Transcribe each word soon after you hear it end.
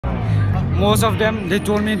most of them they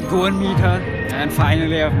told me go and meet her, and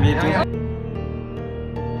finally I've met her.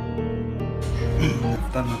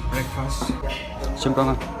 Done breakfast.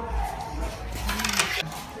 Simpang.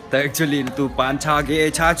 Actually to pancha ge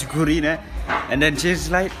cha chukuri ne, and then she's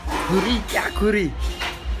like kuri kya kuri.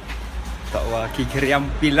 Tawa ki kriam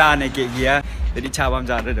pila ne ke dia. Jadi cabam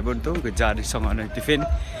jada de buntu ke jadi songan ne tiffin.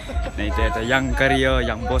 Nei te yang career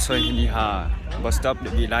yang boss ini ha. Bus stop de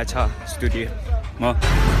Meghalaya studio. Mo.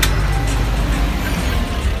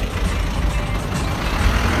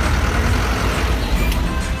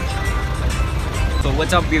 So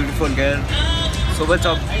what's up, beautiful girl? So what's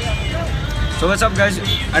up? So what's up, guys?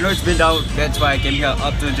 I know it's been out, that's why I came here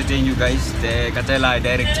up to entertain you guys. The Katela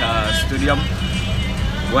direct studio.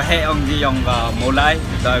 Wahai orang yang mulai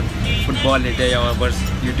the football itu yang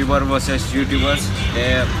YouTuber versus YouTubers.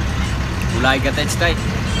 Mulai kata cetai.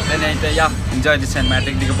 Dan itu ya enjoy the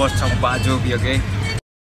cinematic di bos sama Bhajo bi, okay?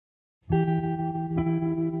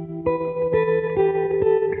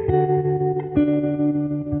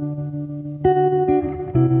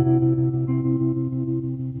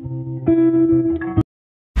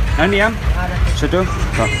 Nani am? Satu.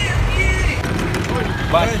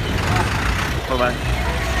 Bye. Bye.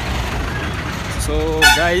 So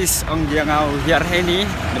guys, ang yang here ini,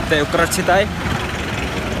 kita ukrat cetai.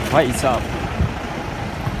 Why is up?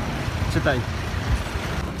 Cetai.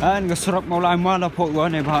 An kesurat maulai mana pok gua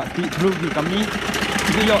ne bah ti thlu di kami.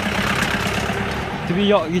 Tibi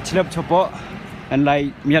yo gicilap cepok. And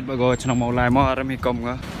like miat bago cenang maulai mah rami kom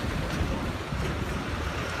ga.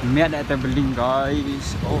 Miat ada beling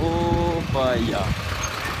guys. Oh payah.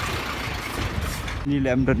 Ni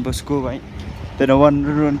lem dan bosku baik. Tenawan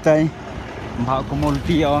runtai. Mbak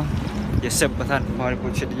community oh. Yes betan mari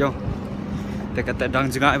pun dia. Dia kata dang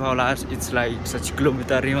jengai bawa it's like such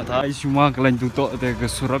kilometer rimah thai semua kalian tutup dia ke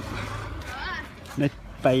surat. Nak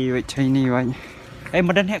pai wei Chinese baik.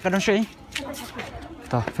 Madan hek kadang sih.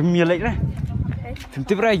 Tah, film ni lagi lah. Film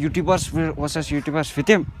tu berapa YouTubers versus YouTubers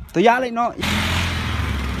film. Tu ya lagi no.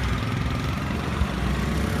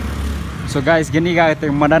 So guys, gini guys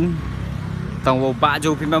teng madan tang wo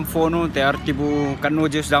Bhajo pimam phone te artibu kanu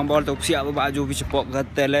je sedang bol tu siap Bhajo bi sepok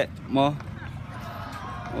gatele mo.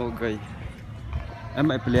 Okay. Em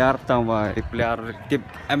player tang wa player tip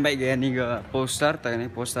em gani ga poster tang ni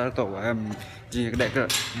poster to em ji kedek ke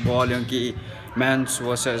ball yang ki men's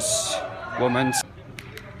versus women's.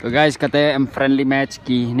 So guys, kata em friendly match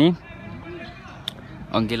ki ni.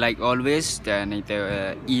 Only like always dan itu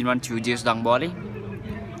in-one choose sedang ball ni.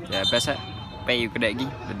 Ya biasa pay kedai gi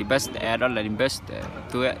the best add on the best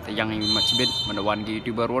tu yang match bit mana one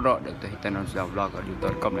YouTuber rodok tu kita nak sudah vlog di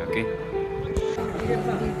YouTube.com ni, okay.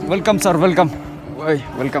 Welcome sir, welcome. Oi,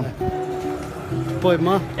 welcome. Boy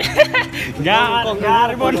ma.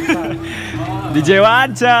 Gar bon. DJ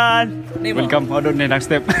Wanchan. Welcome odon ni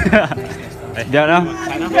next step. Dia na.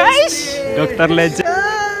 Guys, Dr. Legend.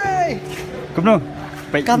 Kom no.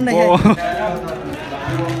 Come ni.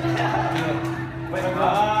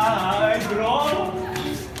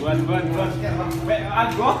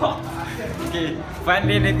 Okay,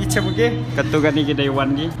 finally ni picture okay. Katugan ni kedai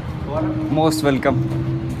wan ni. Most welcome.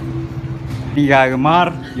 Dia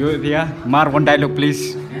Mar, you dia. Mar one dialogue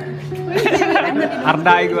please.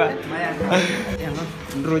 Ardai gua.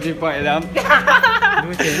 Roji pak dam.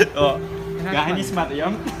 Oh. Gak ini smart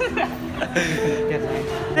ya.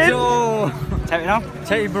 Jo. Cari no?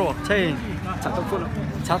 Cari bro, cari. Satu phone.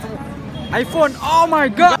 Satu iPhone. Oh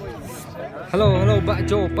my god. Hello,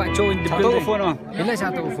 Bhajo in the building. Satu phone oh. Bila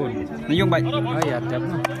satu phone. Niyong baik. Oh ya, tap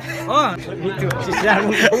no. Oh, itu sisa.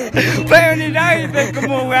 Play ni dah itu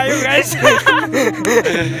kamu ayo guys.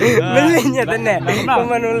 Belinya tenar.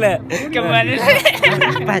 Kemana Kemana?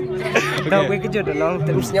 Pat. Tahu gue kejut dong.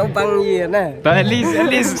 Terus nyobang ye nah.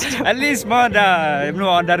 At least mana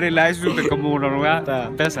belum ada realize dulu kamu dong ya.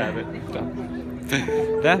 Biasa.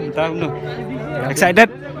 Dah, tahu no.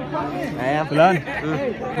 Excited? Ayah pelan.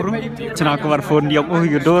 Cenah keluar phone diam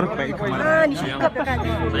gedor baik kemana.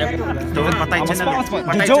 Jangan patai channel.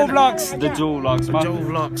 The Joe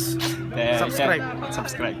Vlogs.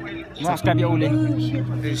 Subscribe ya boleh.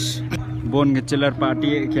 Bon ngeceler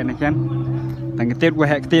party kian. Tang ketet gua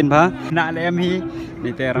hack tin ba. Nak lem hi,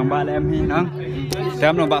 ni terang ba lem hi nang.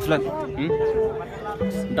 Tem no ba flat.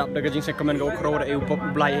 Đọc được cái chính sách comment của Crow đã yêu pop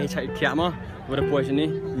blay chạy kẹm á, vừa được quay trên đi,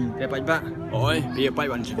 để bạch bạ. Oi, bây giờ bạch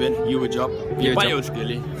bạn chỉ biết you a job, bây bạch yêu skill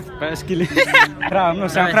đi. Bạch skill. Crow nó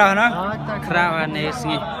sang Crow nó. Crow anh ấy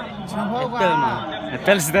sgi. Etel mà.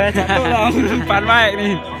 Etel sudah jatuh lah, pan baik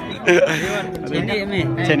ni. Ini ni.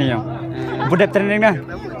 Sini yang. Budak training dah.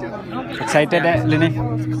 Excited dah ni.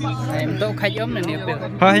 Em tu khai ôm này nè.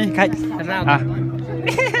 Thôi khách.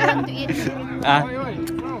 want to eat. Ah,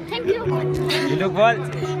 Thank you. you look what?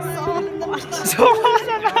 So much.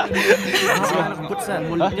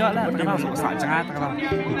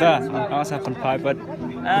 Entah, awak saya konfai but.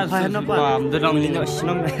 Saya nak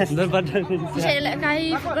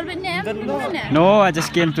kai football Vietnam. No, I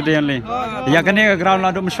just came today only. Ya kan ni ground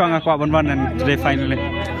lah, duk meswang aku ban and today finally.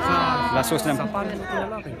 Last was nam.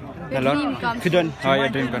 Hello. Kidon. Oh ya,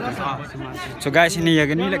 dream kan. So guys, ini ya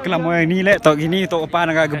kan ni lek kelam ni lek tok gini tok apa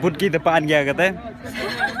nak gebut ki depan dia kata.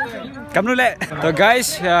 Kamu lek. So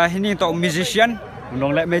guys, ini tok musician,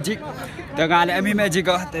 long lek magic. Tengah lek mi magic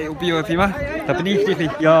ah, te upi mah. Tapi ni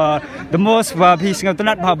ya the most piece ngau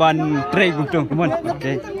tenat baban tray gitu. Come on.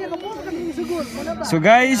 Okay. So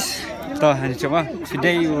guys, toh cuma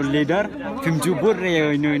today you leader film jubur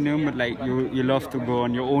you know like you love to go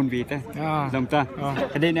on your own way teh. Lam ta.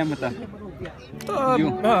 Kedai ni apa ta?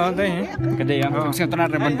 You. Kedai am. Mesti tenat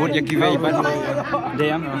reban board yang giveaway ban.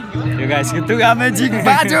 Kedai am. You guys gitu magic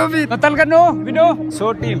Bhajo bi. Total kan no video.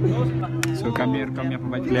 So team. So kami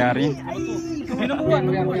pemain pelari.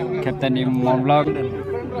 Captain ni vlog.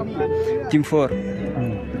 Team 4.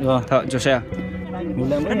 Tak Jose.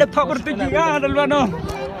 Ada tak bertinggi dalam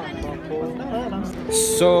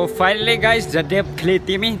So finally guys, jadi play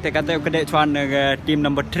team ni. Kita kata kedai cuan team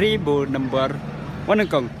number 3, bu number 1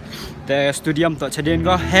 kong. Kita studium tak cedin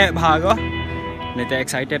ko, hebat Bhajo. Kita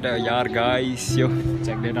excited yaar guys, yo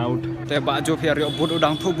check that out. Kita Bhajo piar yo bud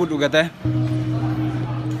udang tu bud kata.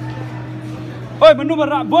 Oi, menu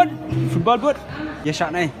berak bud, football bud. Ya shot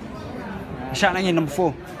ni number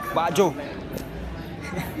 4, Bhajo.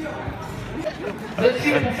 Let's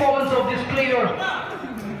see the performance of this player.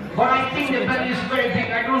 But I think the value is very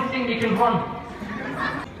big. I don't think they can run.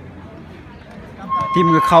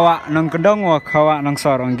 Tim ke kawa nang kedong wa kawa nang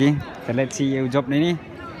sorong gi. Let's see you job ni.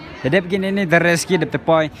 Jadi begini ni the rest ki the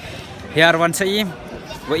point. Here one say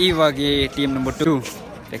wa gi team number 2.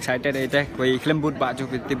 Excited ite koi klembut Bhajo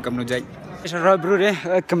ke team kamno jai. Sara bro re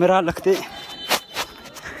kamera lakte.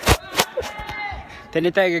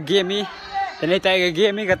 Tenita ke game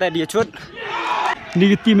ni kata dia cut.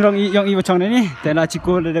 Ni team yang macam ni. Tela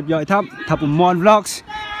ciko ada biar tap mon vlogs.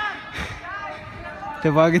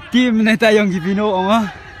 Tebak team ni tak yang gipino orang.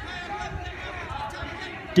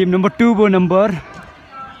 Team number 2 bu number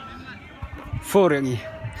 4 yang ni.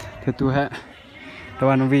 Tu hai.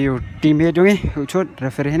 Tuan view team ni tu ni. Ucut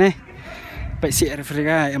referee ni. Baik si referee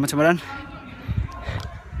kan yang macam mana?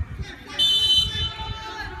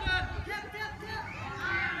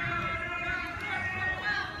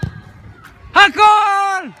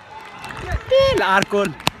 Gol! Tilar gol.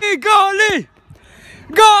 Goli!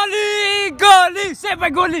 Siapa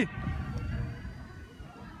goli?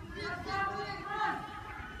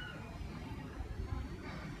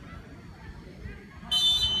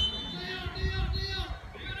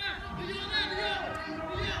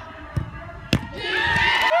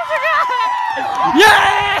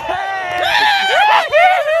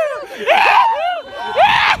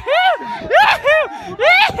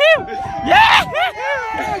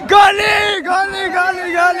 Goli!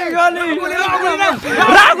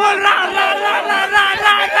 Ragol!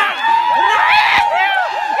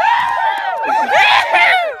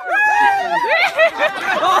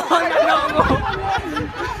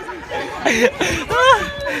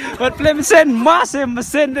 Buat play mesin,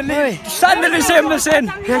 mesin dali. Sandali mesin.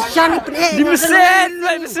 Di mesin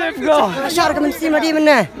go. Syar ke mesin di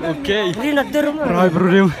mana? Okay. Beri nak turun. Roy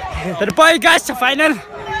bro. Terdepan guys, final.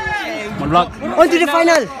 Vlog. On to the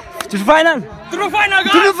final. Terus final.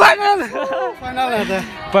 Final ada.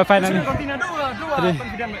 Final.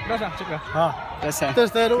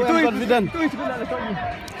 Confident.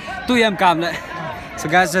 Tu yang kam le. So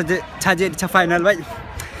guys, caje di final baik.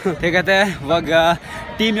 Dia kata waga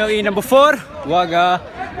team yang ini number 4, waga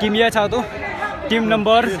team ya tu. Team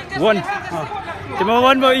number 1. Team number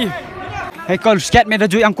 1 boy. Hey call skat me dah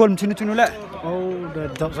ju yang kon cunu le. Oh, dah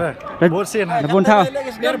tak sah. Bosin. Dah pun tahu.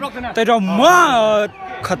 Tapi dah mah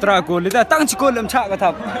khatra gol itu. Tang cikol lem cak kata.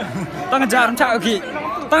 Tang jarum cak ki.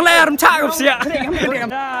 Tang layar cak kau sia.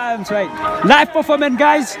 That's right. Live performance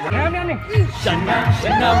guys.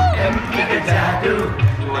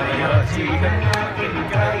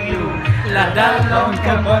 La dalam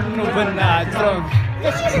kawan benar strong.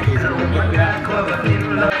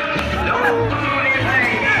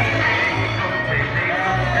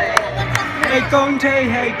 Hey con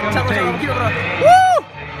hey con Woo!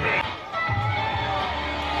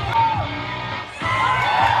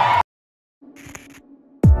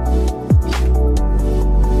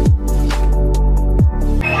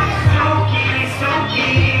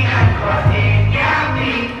 Yummy,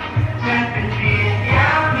 yummy, yummy,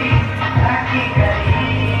 yummy,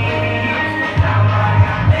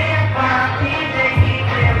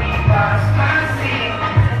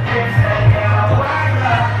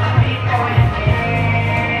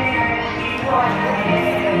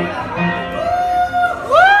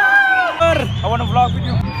 YouTuber, I want to vlog with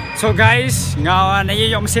you. So guys, ngaw na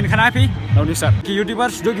yung mesin kanapi. Now this sir.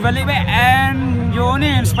 YouTubers, do give a little bit and you only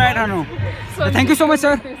inspired Hanu. Thank you so much,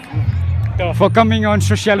 sir, for coming on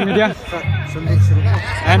social media.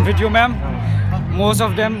 And with you, ma'am. Most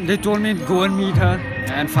of them, they told me go and meet her,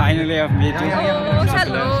 and finally I've met you. Oh,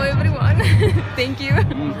 hello everyone. Thank you.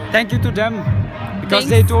 Thank you to them because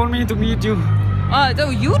Thanks. they told me to meet you.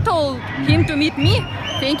 So you told him to meet me.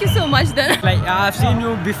 Thank you so much then. Like I've seen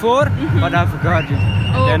you before, but I forgot you.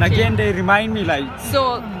 Oh, Then okay. again they remind me like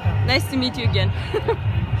So nice to meet you again.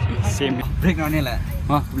 same. Break now ni lah.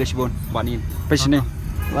 Ha, boleh sibon. Bani. Passion ni.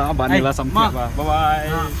 Lah bani lah sampai. Bye bye.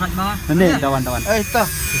 Ni tawan. Tak.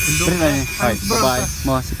 Break na ni. Hai, bye bye.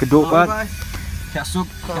 Mo si kedok bat. Kasuk.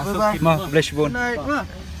 Ma boleh sibon. Bye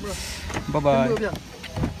bye.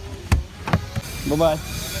 Bye bye.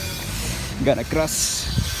 Gak nak keras.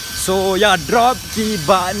 So ya drop ki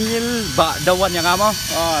Banil, Dawan yang ama.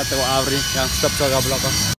 Ah, tahu Avri yang stop jaga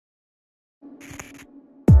blok.